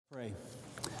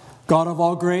God of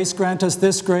all grace, grant us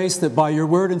this grace, that by your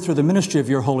word and through the ministry of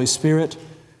your Holy Spirit,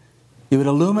 you would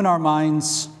illumine our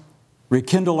minds,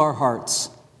 rekindle our hearts,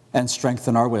 and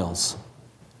strengthen our wills.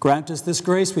 Grant us this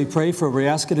grace, we pray, for we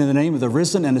ask it in the name of the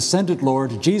risen and ascended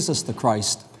Lord, Jesus the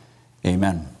Christ.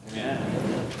 Amen.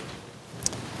 Amen.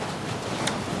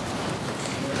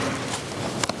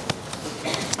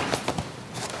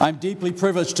 I'm deeply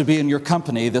privileged to be in your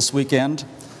company this weekend.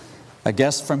 A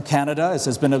guest from Canada, as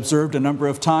has been observed a number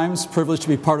of times, privileged to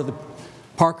be part of the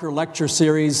Parker Lecture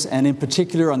Series, and in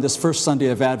particular on this first Sunday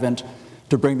of Advent,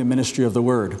 to bring the ministry of the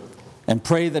Word. And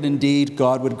pray that indeed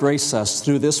God would grace us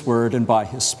through this Word and by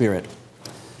His Spirit.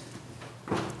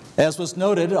 As was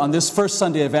noted, on this first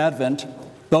Sunday of Advent,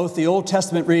 both the Old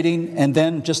Testament reading and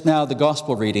then just now the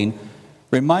Gospel reading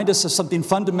remind us of something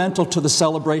fundamental to the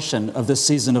celebration of this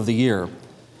season of the year.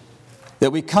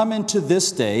 That we come into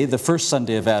this day, the first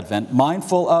Sunday of Advent,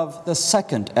 mindful of the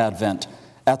second Advent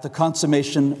at the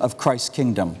consummation of Christ's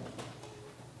kingdom.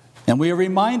 And we are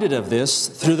reminded of this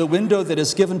through the window that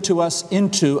is given to us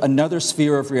into another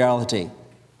sphere of reality.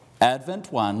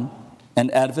 Advent 1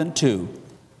 and Advent 2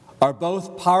 are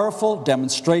both powerful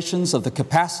demonstrations of the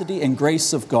capacity and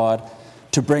grace of God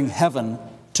to bring heaven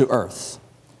to earth.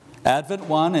 Advent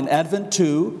 1 and Advent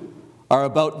 2 are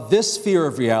about this sphere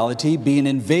of reality being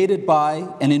invaded by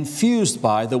and infused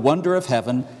by the wonder of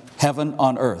heaven, heaven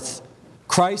on earth.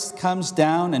 Christ comes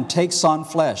down and takes on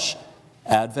flesh,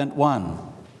 Advent 1.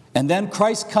 And then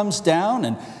Christ comes down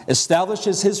and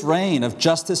establishes his reign of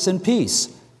justice and peace,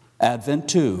 Advent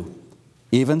 2.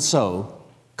 Even so,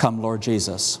 come Lord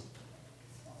Jesus.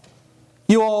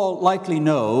 You all likely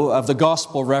know of the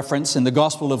gospel reference in the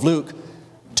Gospel of Luke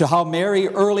to how Mary,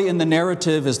 early in the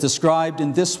narrative, is described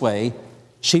in this way: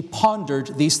 she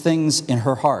pondered these things in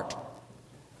her heart.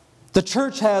 The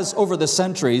church has, over the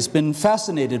centuries, been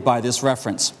fascinated by this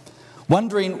reference,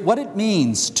 wondering what it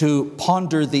means to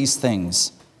ponder these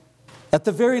things. At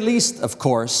the very least, of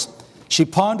course, she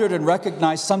pondered and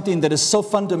recognized something that is so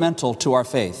fundamental to our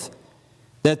faith,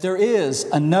 that there is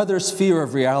another sphere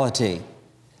of reality,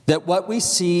 that what we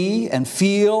see and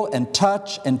feel and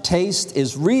touch and taste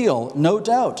is real, no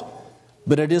doubt,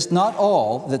 but it is not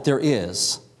all that there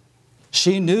is.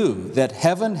 She knew that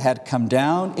heaven had come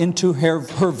down into her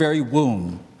very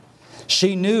womb.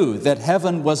 She knew that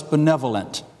heaven was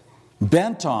benevolent,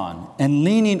 bent on and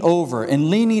leaning over and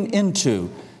leaning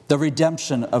into the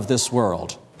redemption of this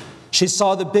world. She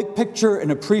saw the big picture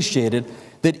and appreciated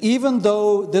that even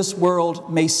though this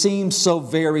world may seem so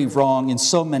very wrong in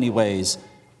so many ways,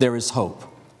 there is hope.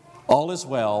 All is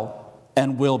well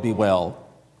and will be well,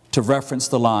 to reference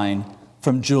the line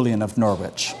from Julian of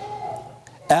Norwich.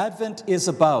 Advent is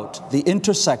about the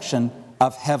intersection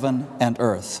of heaven and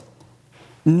earth.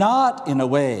 Not in a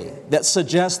way that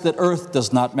suggests that earth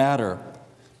does not matter.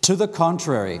 To the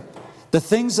contrary, the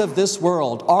things of this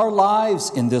world, our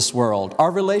lives in this world,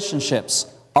 our relationships,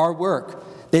 our work,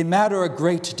 they matter a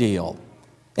great deal.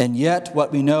 And yet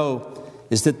what we know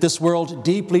is that this world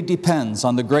deeply depends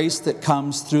on the grace that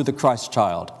comes through the Christ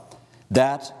child.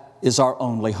 That is our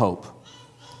only hope.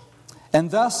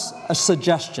 And thus, a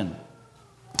suggestion.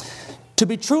 To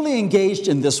be truly engaged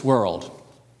in this world,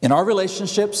 in our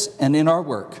relationships and in our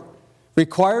work,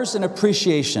 requires an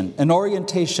appreciation, an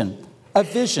orientation, a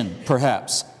vision,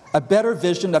 perhaps, a better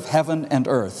vision of heaven and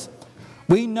earth.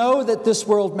 We know that this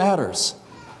world matters,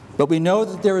 but we know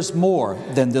that there is more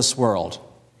than this world,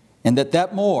 and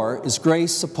that more is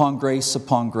grace upon grace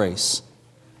upon grace.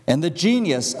 And the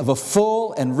genius of a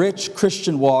full and rich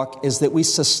Christian walk is that we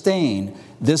sustain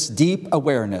this deep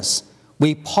awareness.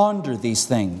 We ponder these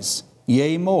things.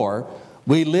 Yea, more,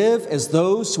 we live as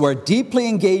those who are deeply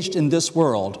engaged in this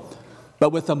world,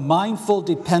 but with a mindful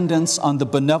dependence on the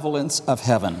benevolence of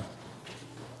heaven.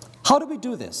 How do we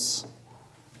do this?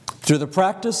 Through the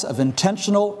practice of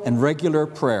intentional and regular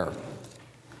prayer.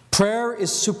 Prayer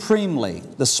is supremely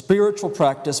the spiritual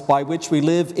practice by which we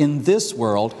live in this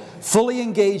world, fully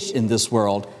engaged in this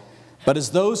world, but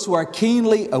as those who are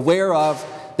keenly aware of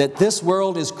that this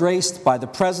world is graced by the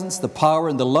presence, the power,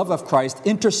 and the love of Christ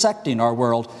intersecting our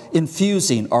world,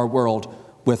 infusing our world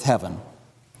with heaven.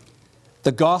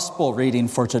 The gospel reading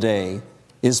for today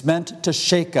is meant to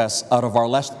shake us out of our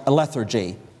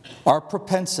lethargy, our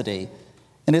propensity,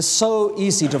 and it's so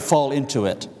easy to fall into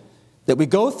it, that we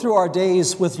go through our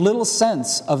days with little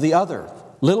sense of the other,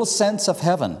 little sense of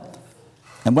heaven.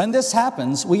 And when this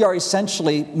happens, we are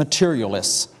essentially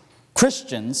materialists,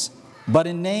 Christians, but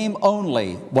in name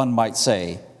only, one might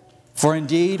say. For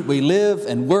indeed, we live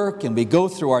and work and we go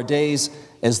through our days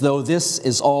as though this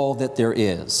is all that there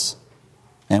is.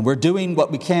 And we're doing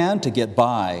what we can to get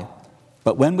by.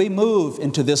 But when we move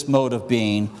into this mode of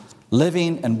being,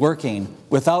 living and working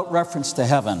without reference to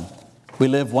heaven, we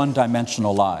live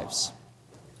one-dimensional lives.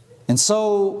 And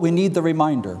so we need the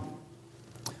reminder.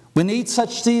 We need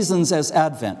such seasons as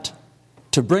Advent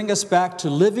to bring us back to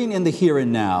living in the here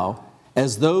and now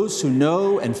as those who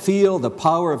know and feel the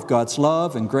power of God's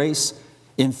love and grace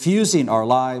infusing our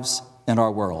lives and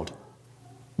our world.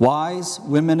 Wise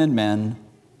women and men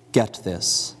get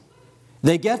this.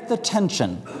 They get the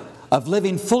tension of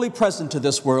living fully present to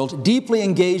this world, deeply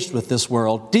engaged with this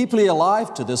world, deeply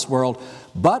alive to this world,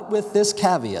 but with this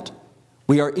caveat: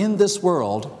 we are in this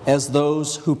world as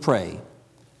those who pray.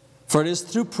 For it is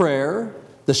through prayer,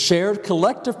 the shared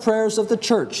collective prayers of the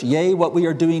church, yea, what we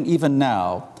are doing even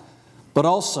now, but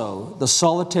also the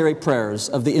solitary prayers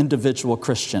of the individual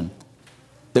Christian,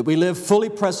 that we live fully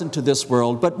present to this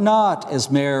world, but not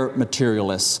as mere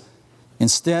materialists,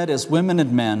 instead as women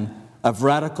and men of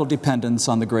radical dependence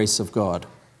on the grace of God.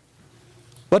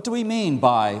 What do we mean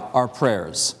by our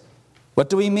prayers? What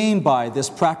do we mean by this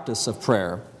practice of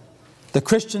prayer? The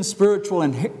Christian spiritual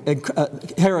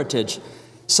heritage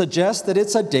suggests that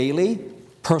it's a daily,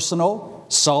 personal,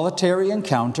 solitary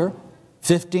encounter,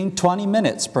 15, 20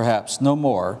 minutes perhaps, no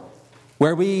more,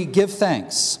 where we give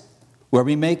thanks, where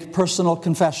we make personal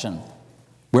confession,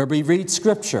 where we read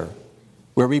Scripture,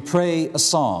 where we pray a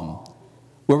psalm,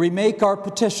 where we make our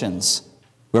petitions,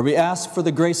 where we ask for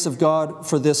the grace of God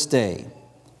for this day.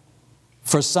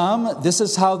 For some, this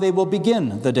is how they will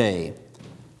begin the day.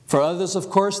 For others, of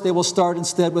course, they will start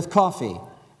instead with coffee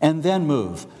and then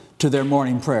move to their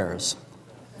morning prayers.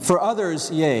 For others,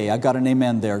 yea, I got an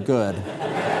amen there, good.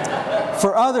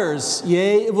 For others,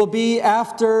 yea, it will be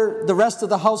after the rest of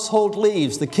the household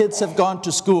leaves, the kids have gone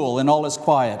to school and all is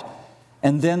quiet,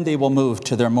 and then they will move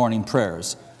to their morning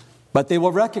prayers. But they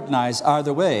will recognize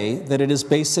either way that it is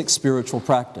basic spiritual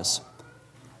practice.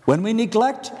 When we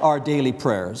neglect our daily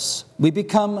prayers, we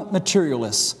become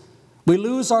materialists. We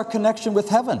lose our connection with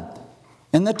heaven.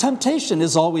 And the temptation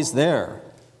is always there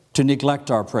to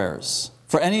neglect our prayers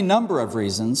for any number of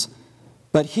reasons.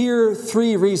 But here are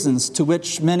 3 reasons to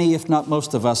which many, if not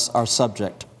most of us, are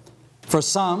subject. For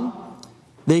some,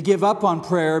 they give up on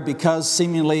prayer because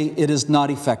seemingly it is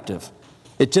not effective.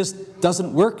 It just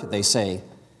doesn't work, they say.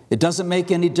 It doesn't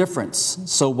make any difference,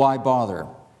 so why bother?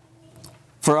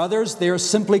 For others, they are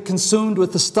simply consumed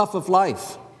with the stuff of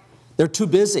life. They're too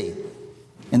busy,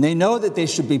 and they know that they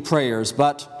should be prayers,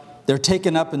 but they're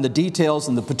taken up in the details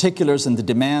and the particulars and the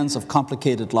demands of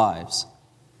complicated lives.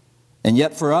 And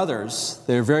yet for others,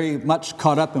 they're very much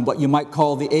caught up in what you might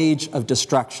call the age of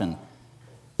distraction.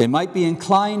 They might be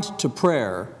inclined to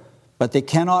prayer, but they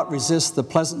cannot resist the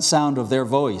pleasant sound of their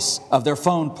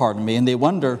phone, and they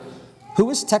wonder, who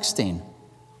is texting?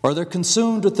 Or they're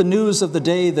consumed with the news of the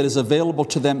day that is available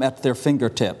to them at their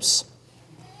fingertips.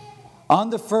 On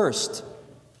the first,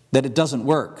 that it doesn't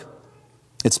work.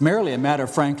 It's merely a matter,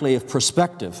 frankly, of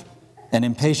perspective and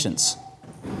impatience.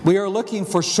 We are looking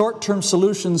for short-term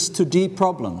solutions to deep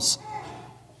problems.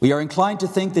 We are inclined to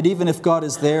think that even if God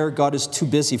is there, God is too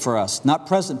busy for us, not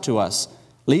present to us,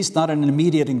 at least not in an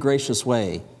immediate and gracious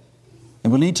way.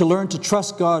 And we need to learn to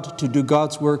trust God to do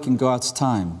God's work in God's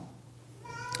time.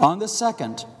 On the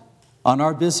second, on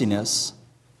our busyness,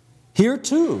 here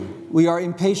too we are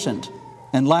impatient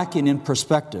and lacking in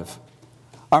perspective.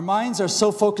 Our minds are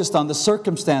so focused on the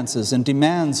circumstances and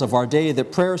demands of our day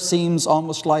that prayer seems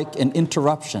almost like an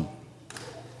interruption.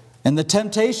 And the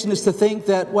temptation is to think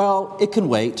that, well, it can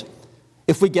wait,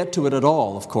 if we get to it at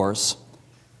all, of course.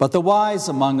 But the wise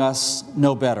among us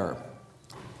know better.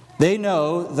 They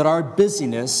know that our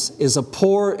busyness is a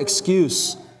poor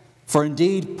excuse for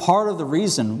indeed, part of the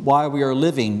reason why we are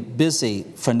living busy,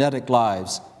 frenetic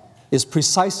lives is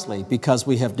precisely because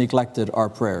we have neglected our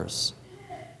prayers.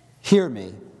 Hear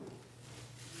me.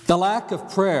 The lack of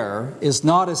prayer is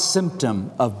not a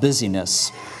symptom of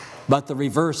busyness, but the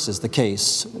reverse is the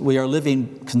case. We are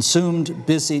living consumed,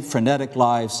 busy, frenetic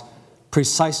lives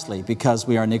precisely because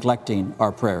we are neglecting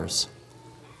our prayers.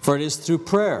 For it is through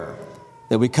prayer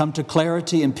that we come to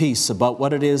clarity and peace about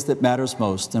what it is that matters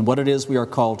most and what it is we are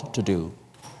called to do.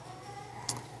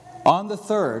 On the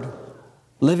third,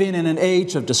 living in an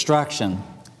age of distraction,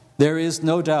 there is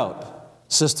no doubt,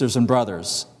 sisters and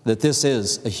brothers, that this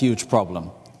is a huge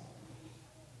problem.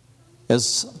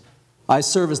 As I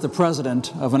serve as the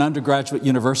president of an undergraduate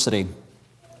university,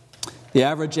 the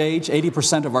average age,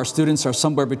 80% of our students are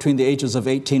somewhere between the ages of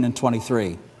 18 and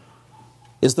 23.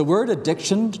 Is the word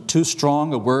addiction too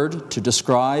strong a word to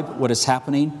describe what is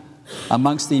happening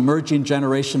amongst the emerging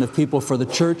generation of people for the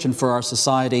church and for our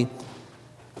society?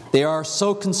 They are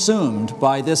so consumed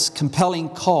by this compelling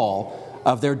call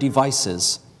of their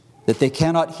devices that they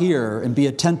cannot hear and be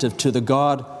attentive to the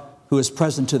God who is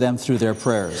present to them through their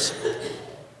prayers.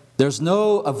 There's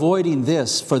no avoiding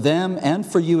this for them and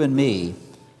for you and me,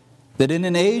 that in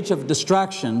an age of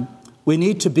distraction, we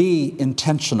need to be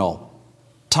intentional.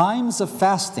 Times of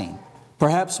fasting,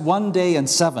 perhaps one day in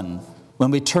 7, when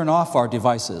we turn off our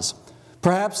devices.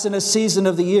 Perhaps in a season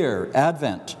of the year,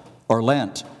 Advent or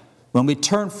Lent, when we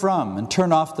turn from and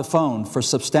turn off the phone for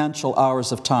substantial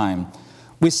hours of time.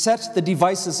 We set the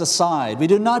devices aside. We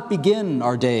do not begin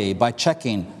our day by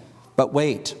checking, but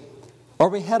wait. Or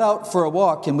we head out for a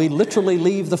walk and we literally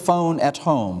leave the phone at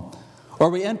home. Or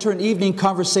we enter an evening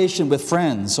conversation with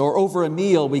friends, or over a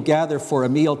meal we gather for a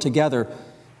meal together,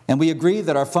 and we agree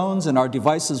that our phones and our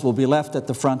devices will be left at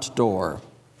the front door.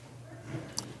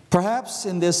 Perhaps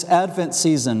in this Advent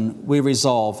season we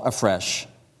resolve afresh.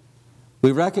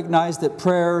 We recognize that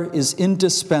prayer is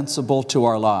indispensable to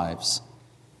our lives,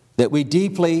 that we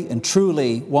deeply and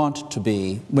truly want to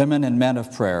be women and men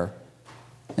of prayer.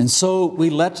 And so we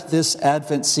let this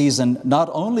Advent season not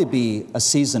only be a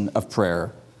season of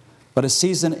prayer, but a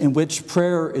season in which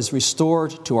prayer is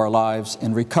restored to our lives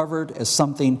and recovered as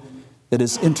something that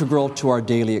is integral to our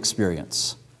daily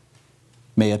experience.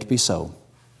 May it be so.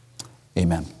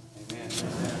 Amen.